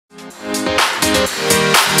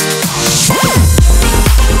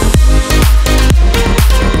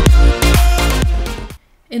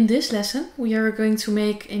this lesson, we are going to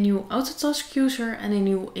make a new Autotask user and a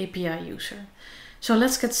new API user. So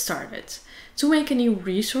let's get started. To make a new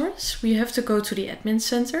resource, we have to go to the admin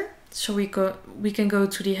center. So we can go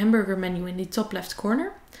to the hamburger menu in the top left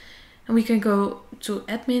corner, and we can go to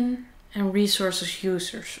admin and resources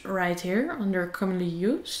users right here under commonly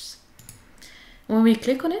used. When we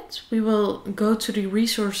click on it, we will go to the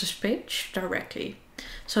resources page directly.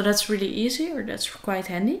 So that's really easy, or that's quite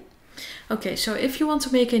handy. Okay, so if you want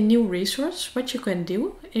to make a new resource, what you can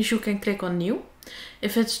do is you can click on new.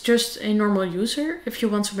 If it's just a normal user, if you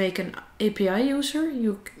want to make an API user,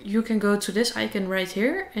 you can go to this icon right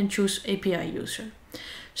here and choose API user.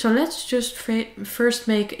 So let's just first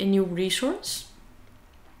make a new resource.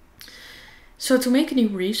 So to make a new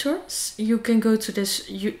resource, you can go to this,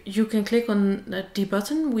 you can click on the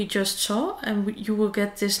button we just saw, and you will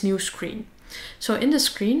get this new screen. So in the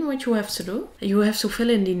screen, what you have to do, you have to fill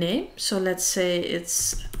in the name. So let's say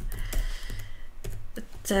it's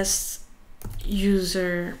test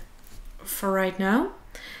user for right now.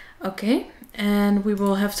 Okay, and we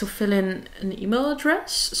will have to fill in an email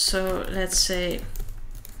address. So let's say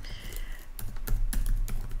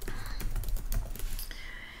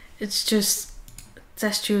it's just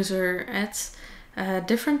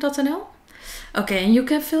testuser@Dxfferent.nl. Okay, and you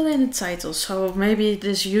can fill in a title. So maybe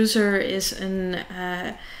this user is an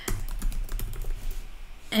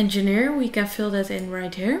engineer. We can fill that in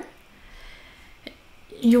right here.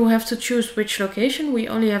 You have to choose which location. We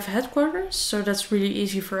only have headquarters, so that's really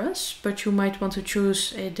easy for us, but you might want to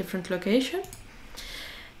choose a different location.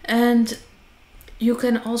 And you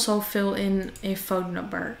can also fill in a phone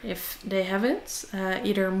number if they have it,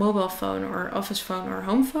 either mobile phone or office phone or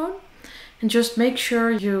home phone. And just make sure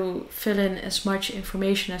you fill in as much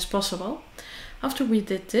information as possible. After we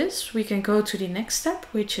did this, we can go to the next step,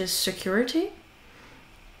 which is security.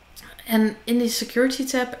 And in the security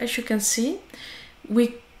tab, as you can see,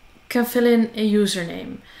 we can fill in a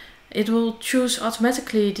username. It will choose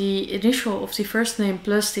automatically the initial of the first name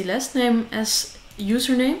plus the last name as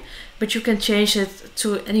username, but you can change it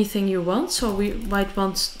to anything you want. So we might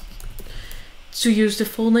want to use the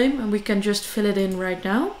full name, and we can just fill it in right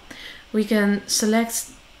now. We can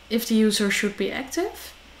select if the user should be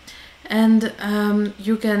active, and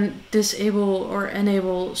you can disable or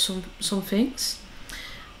enable some things.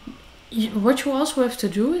 What you also have to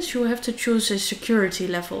do is you have to choose a security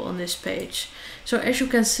level on this page. So as you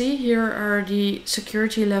can see, here are the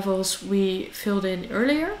security levels we filled in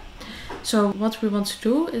earlier. So what we want to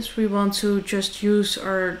do is we want to just use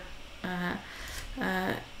our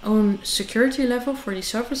own security level for the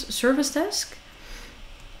service desk.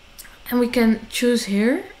 And we can choose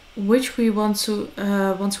here which we want to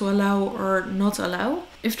allow or not allow.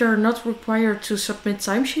 If they're not required to submit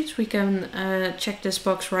timesheets, we can check this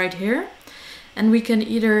box right here. And we can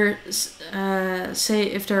either say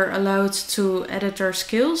if they're allowed to edit their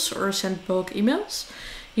skills or send bulk emails.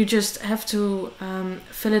 You just have to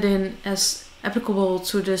fill it in as applicable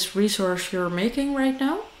to this resource you're making right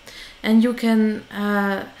now. And you can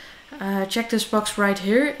check this box right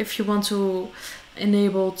here if you want to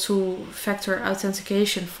enable two-factor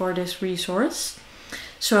authentication for this resource.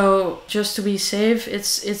 So just to be safe,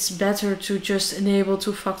 it's better to just enable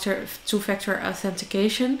two-factor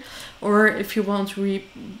authentication. Or if you want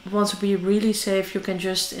to be really safe, you can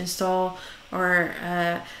just install or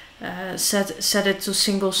set it to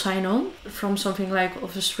single sign-on from something like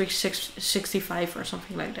Office 365 or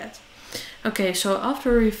something like that. Okay, so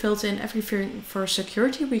after we filled in everything for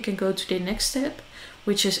security, we can go to the next step,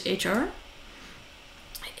 which is HR.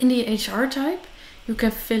 In the HR type, you can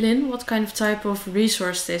fill in what kind of type of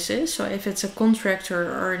resource this is. So if it's a contractor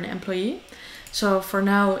or an employee. So for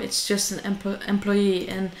now, it's just an employee,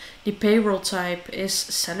 and the payroll type is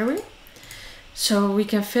salary. So we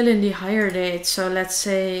can fill in the hire date. So let's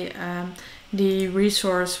say the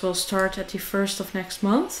resource will start at the 1st of next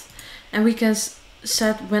month, and we can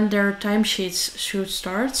set when their timesheets should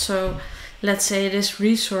start. So let's say this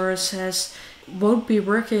resource won't be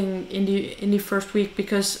working in the first week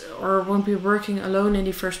or won't be working alone in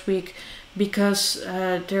the first week because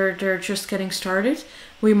they're just getting started.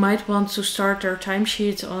 We might want to start their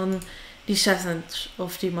timesheet on the 7th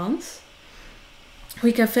of the month.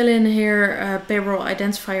 We can fill in here payroll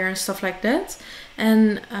identifier and stuff like that.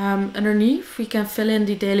 And underneath we can fill in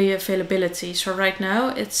the daily availability. So right now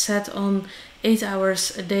it's set on 8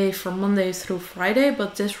 hours a day from Monday through Friday,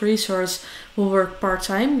 but this resource will work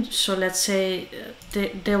part-time. So let's say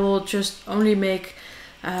they will just only make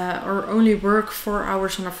or only work 4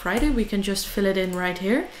 hours on a Friday. We can just fill it in right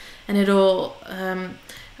here, and it'll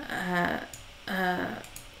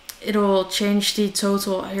change the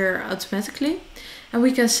total here automatically. And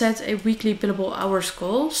we can set a weekly billable hours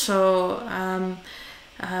goal. So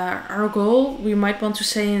our goal, we might want to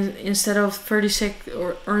say instead of 36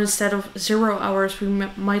 or instead of 0 hours, we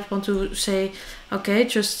might want to say, okay,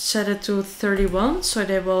 just set it to 31. So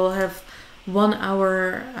they will have 1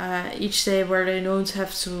 hour each day where they don't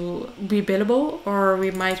have to be billable. Or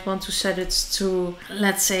we might want to set it to,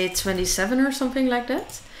 let's say, 27 or something like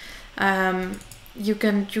that. You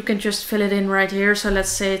can just fill it in right here. So let's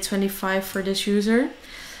say 25 for this user.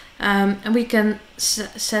 And we can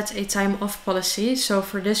set a time off policy. So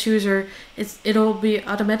for this user, it'll be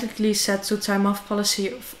automatically set to time off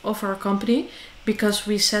policy of our company, because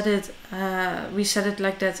we set it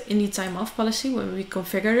like that in the time off policy when we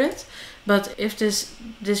configure it. But if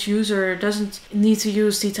this user doesn't need to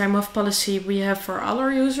use the time off policy we have for all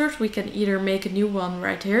our users, we can either make a new one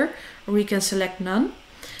right here, or we can select none.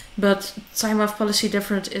 But time off policy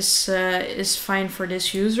Dxfferent is fine for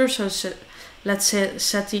this user. So let's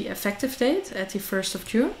set the effective date at the 1st of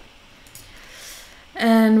June.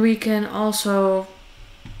 And we can also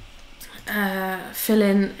fill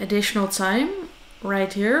in additional time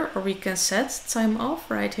right here, or we can set time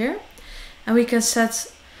off right here. And we can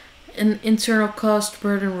set an internal cost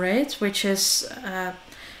burden rate, which is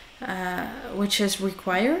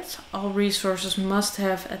required. All resources must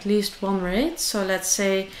have at least one rate. So let's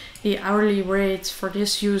say the hourly rate for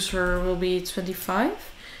this user will be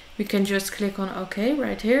 25. We can just click on OK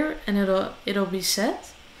right here, and it'll be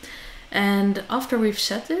set. And after we've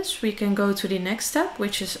set this, we can go to the next step,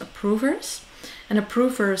 which is approvers. And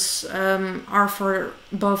approvers are for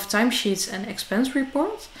both timesheets and expense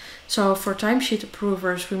reports. So for timesheet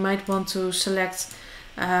approvers, we might want to select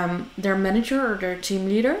their manager or their team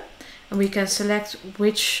leader. And we can select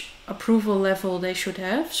which approval level they should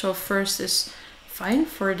have. So first is fine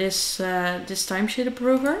for this timesheet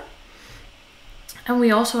approver. And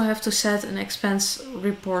we also have to set an expense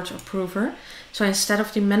report approver. So instead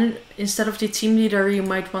of the team leader, you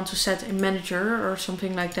might want to set a manager or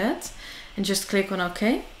something like that, and just click on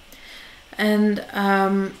OK. And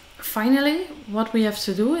finally, what we have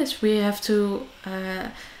to do is we have to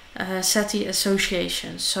set the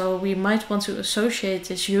association. So we might want to associate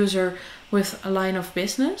this user with a line of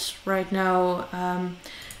business. Right now,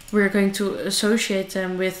 we're going to associate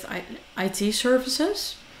them with IT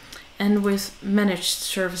services and with managed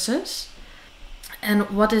services. And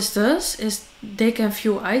what this does is they can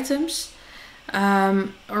view items,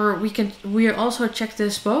 or we also check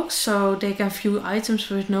this box, so they can view items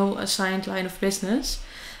with no assigned line of business,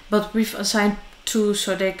 but we've assigned 2,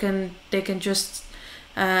 so they can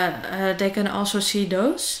also see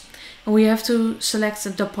those. And we have to select a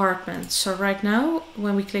department. So right now,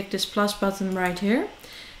 when we click this plus button right here,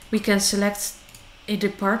 we can select a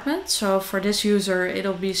department. So for this user,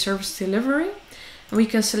 it'll be service delivery. And we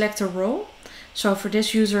can select a role. So for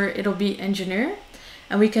this user, it'll be engineer.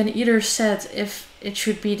 And we can either set if it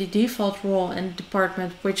should be the default role and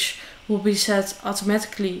department, which will be set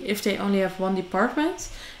automatically if they only have one department.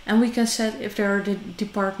 And we can set if they're the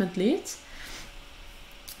department lead.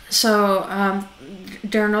 So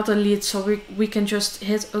they're not a lead, so we can just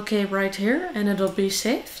hit OK right here and it'll be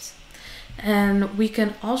saved. And we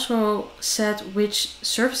can also set which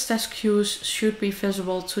service task queues should be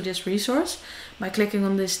visible to this resource by clicking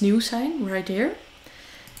on this new sign right here.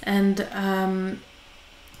 And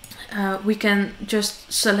we can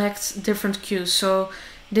just select different queues. So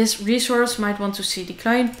this resource might want to see the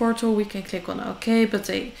client portal. We can click on OK, but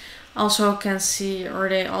they also can see, or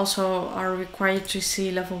they also are required to see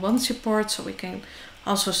level 1 support. So we can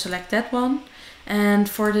also select that one. And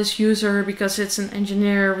for this user, because it's an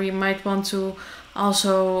engineer, we might want to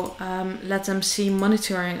also let them see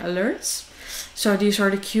monitoring alerts. So these are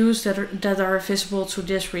the queues that are visible to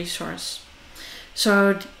this resource.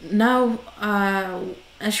 So now,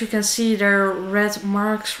 as you can see, there are red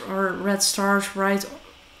marks or red stars right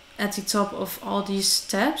at the top of all these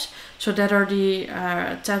tabs. So that are the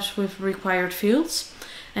tabs with required fields.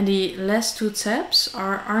 And the last 2 tabs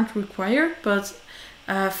aren't required, but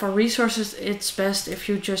for resources, it's best if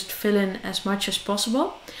you just fill in as much as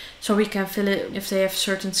possible. So we can fill it if they have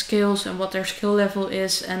certain skills and what their skill level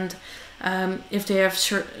is, and if they have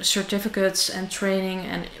certificates and training,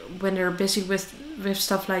 and when they're busy with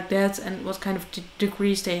stuff like that, and what kind of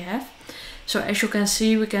degrees they have. So as you can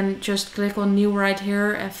see, we can just click on new right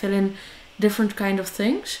here and fill in different kind of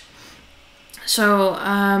things. So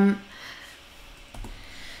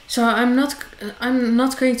So I'm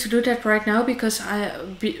not going to do that right now, because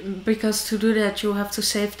to do that you have to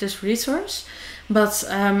save this resource. But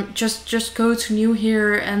just go to new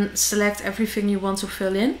here and select everything you want to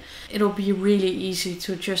fill in. It'll be really easy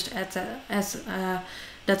to just add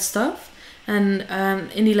that stuff. And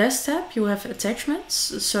in the last tab you have attachments.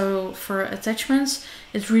 So for attachments,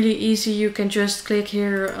 it's really easy. You can just click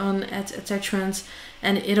here on add attachments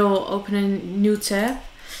and it'll open a new tab.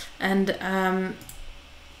 And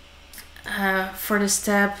for this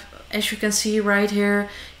tab, as you can see right here,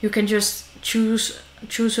 you can just choose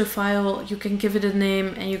a file, you can give it a name,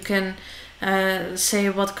 and you can say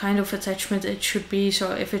what kind of attachment it should be.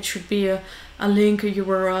 So if it should be a link, a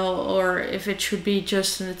URL, or if it should be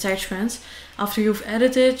just an attachment. After you've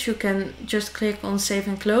added it, you can just click on save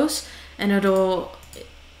and close, and it'll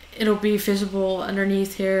be visible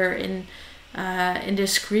underneath here in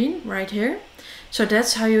this screen right here. So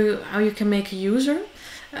that's how you can make a user.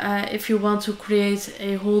 If you want to create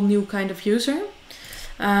a whole new kind of user.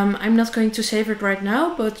 I'm not going to save it right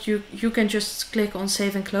now, but you can just click on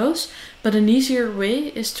save and close. But an easier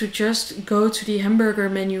way is to just go to the hamburger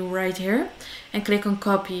menu right here and click on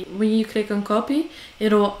copy. When you click on copy,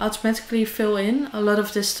 it'll automatically fill in a lot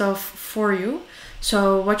of this stuff for you.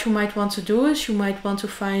 So what you might want to do is you might want to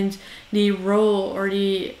find the role or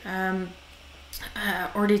the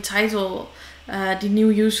title the new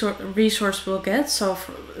user resource will get. So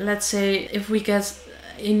let's say if we get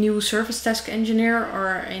a new service desk engineer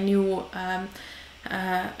or a new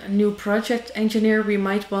project engineer, we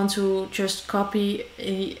might want to just copy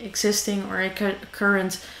a existing or a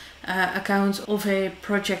current account of a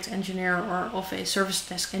project engineer or of a service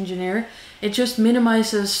desk engineer. It just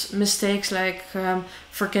minimizes mistakes like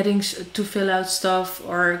forgetting to fill out stuff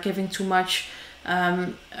or giving too much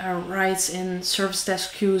rights in service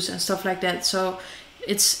desk queues and stuff like that. So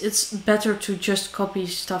it's better to just copy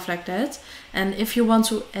stuff like that. And if you want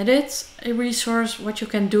to edit a resource, what you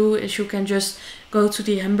can do is you can just go to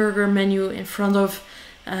the hamburger menu in front of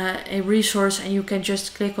a resource and you can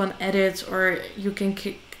just click on edit, or you can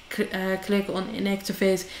click on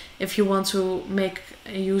inactivate if you want to make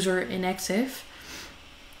a user inactive.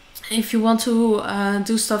 If you want to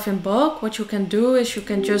do stuff in bulk, what you can do is you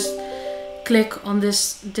can just click on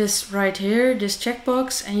this right here, this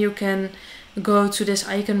checkbox, and you can go to this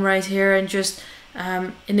icon right here and just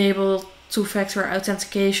enable two-factor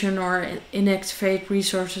authentication or inactivate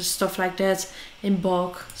resources, stuff like that in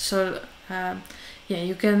bulk. So yeah,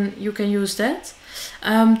 you can use that.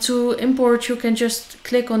 To import, you can just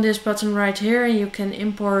click on this button right here and you can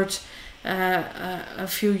import a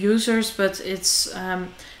few users, but it's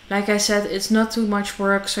like I said, it's not too much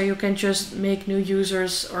work, so you can just make new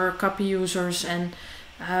users or copy users and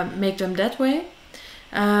make them that way.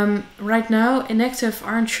 Right now inactive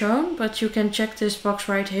aren't shown, but you can check this box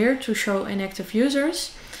right here to show inactive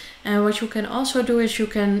users. And what you can also do is you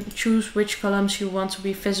can choose which columns you want to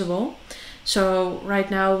be visible. So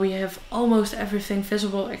right now we have almost everything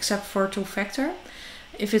visible except for two-factor.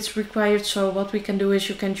 If it's required, so what we can do is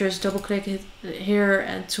you can just double click it here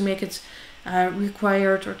and to make it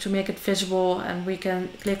required or to make it visible, and we can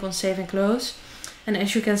click on save and close. And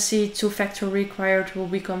as you can see, two-factor required will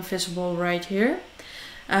become visible right here.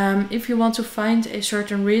 If you want to find a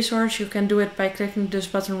certain resource, you can do it by clicking this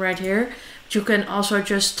button right here. But you can also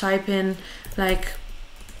just type in like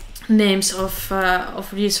names of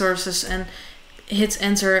resources and hit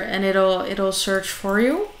enter, and it'll search for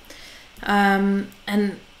you. And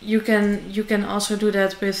you can also do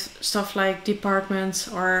that with stuff like departments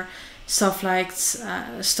or stuff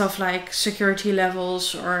like security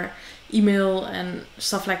levels or email and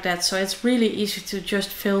stuff like that. So it's really easy to just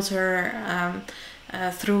filter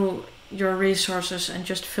through your resources and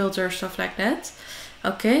just filter stuff like that.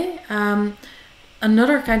 Okay,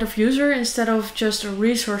 another kind of user, instead of just a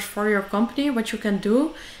resource for your company, what you can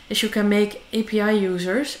do is you can make API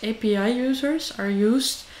users. API users are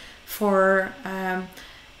used for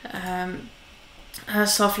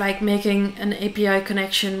stuff like making an API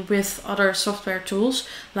connection with other software tools,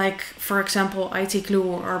 like for example IT Glue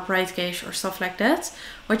or Brightgauge or stuff like that.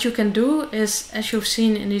 What you can do is, as you've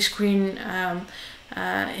seen in the screen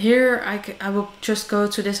here, I will just go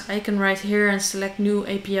to this icon right here and select new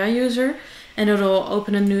API user, and it'll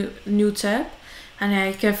open a new tab, and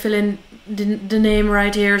I can fill in the name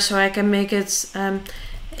right here. So I can make it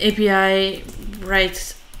API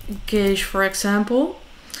Brightgauge, for example.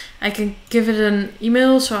 I can give it an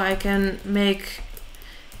email, so I can make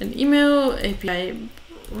an email API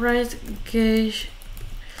Brightgauge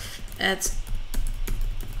at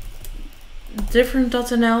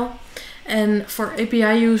Dxfferent.nl. And for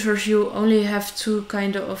API users, you only have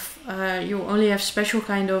you only have special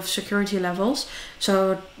kind of security levels.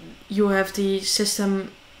 So you have the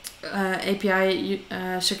system API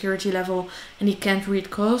security level and the can't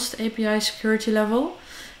read cost API security level.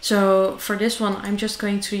 So for this one, I'm just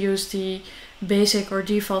going to use the basic or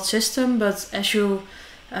default system, but as you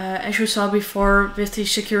as you saw before with the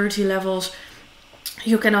security levels,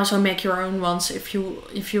 you can also make your own ones if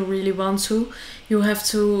you really want to. You have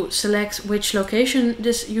to select which location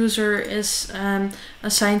this user is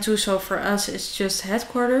assigned to. So for us, it's just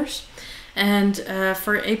headquarters. And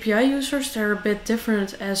for API users, they're a bit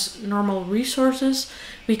different as normal resources.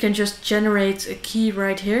 We can just generate a key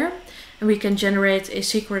right here, and we can generate a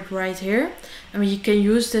secret right here. And we can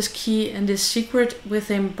use this key and this secret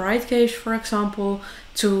within Brightcase, for example,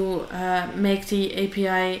 to make the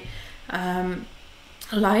API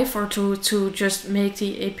live, or to just make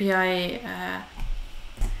the API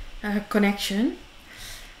connection.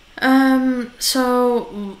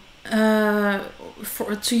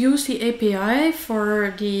 To use the API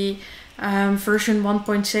for the version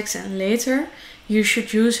 1.6 and later, you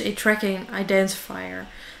should use a tracking identifier.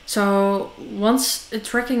 So once a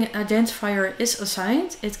tracking identifier is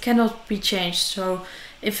assigned, it cannot be changed. So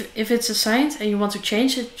if it's assigned and you want to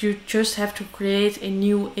change it, you just have to create a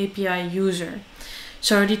new API user.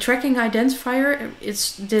 So the tracking identifier,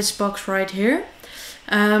 it's this box right here.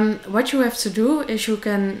 What you have to do is you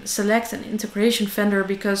can select an integration vendor,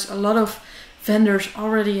 because a lot of vendors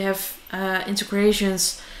already have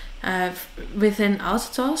integrations within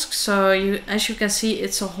Autotask. So as you can see,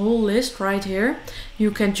 it's a whole list right here.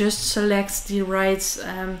 You can just select the right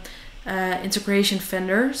integration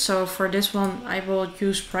vendor. So for this one, I will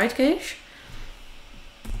use Brightcase.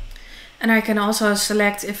 And I can also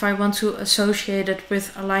select if I want to associate it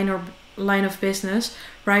with a line of business.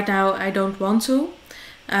 Right now, I don't want to.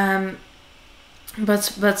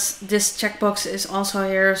 But this checkbox is also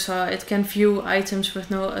here, so it can view items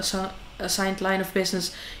with no assigned line of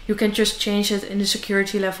business. You can just change it in the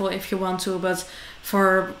security level if you want to, but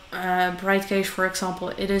for Brightcase, for example,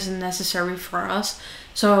 it isn't necessary for us.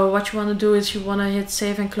 So what you want to do is you want to hit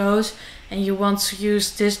save and close, and you want to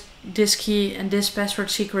use this key and this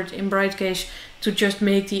password secret in Brightcase to just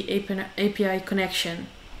make the API connection.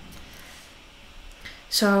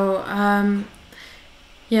 So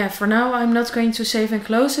yeah, for now I'm not going to save and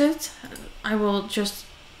close it. I will just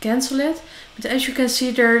cancel it. But as you can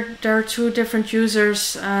see, there are two different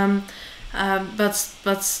users. But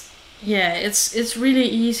yeah, it's really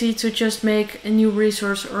easy to just make a new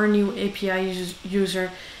resource or a new API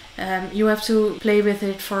user. You have to play with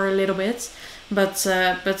it for a little bit, but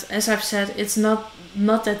as I've said, it's not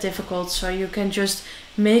that difficult. So you can just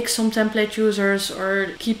make some template users,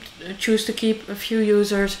 or choose to keep a few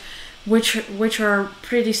users which are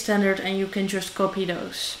pretty standard, and you can just copy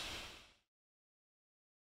those.